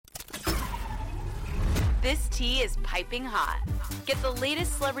This tea is piping hot. Get the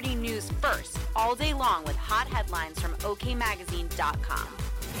latest celebrity news first all day long with hot headlines from okmagazine.com.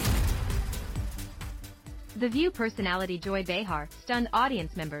 The View personality Joy Behar stunned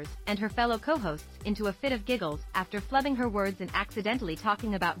audience members and her fellow co-hosts into a fit of giggles after flubbing her words and accidentally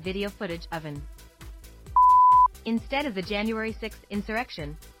talking about video footage of an instead of the January 6th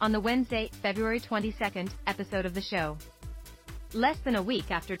insurrection on the Wednesday, February 22nd episode of the show. Less than a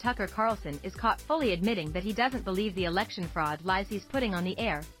week after Tucker Carlson is caught fully admitting that he doesn't believe the election fraud lies he's putting on the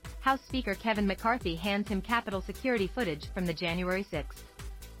air, House Speaker Kevin McCarthy hands him Capitol security footage from the January 6th.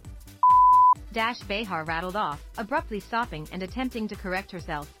 Behar rattled off, abruptly stopping and attempting to correct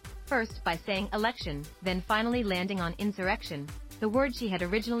herself, first by saying election, then finally landing on insurrection, the word she had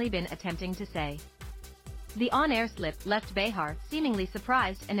originally been attempting to say. The on-air slip left Behar seemingly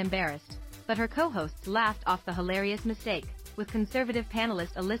surprised and embarrassed, but her co-hosts laughed off the hilarious mistake, with conservative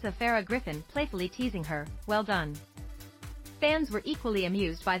panelist Alyssa Farah Griffin playfully teasing her, "Well done." Fans were equally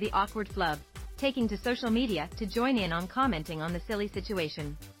amused by the awkward flub, taking to social media to join in on commenting on the silly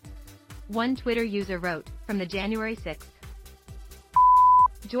situation. One Twitter user wrote, from the January 6th.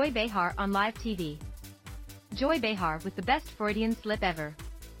 Joy Behar on live TV. Joy Behar with the best Freudian slip ever.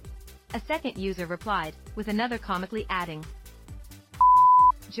 A second user replied, with another comically adding,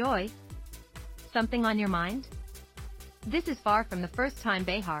 Joy? Something on your mind? This is far from the first time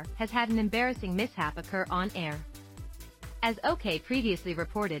Behar has had an embarrassing mishap occur on air. As OK previously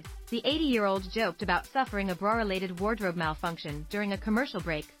reported, the 80-year-old joked about suffering a bra-related wardrobe malfunction during a commercial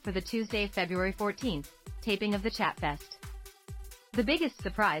break for the Tuesday, February 14th, taping of the Chatfest. The biggest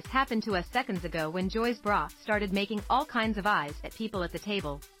surprise happened to us seconds ago when Joy's bra started making all kinds of eyes at people at the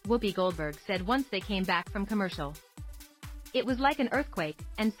table, Whoopi Goldberg said once they came back from commercial. It was like an earthquake,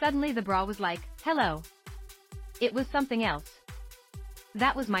 and suddenly the bra was like, hello. It was something else.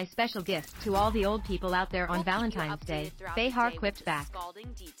 That was my special gift to all the old people out there on Valentine's Day, Behar quipped back.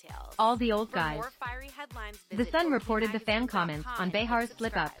 All the old guys. The Sun reported the fan comments on Behar's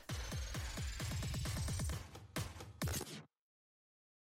slip-up,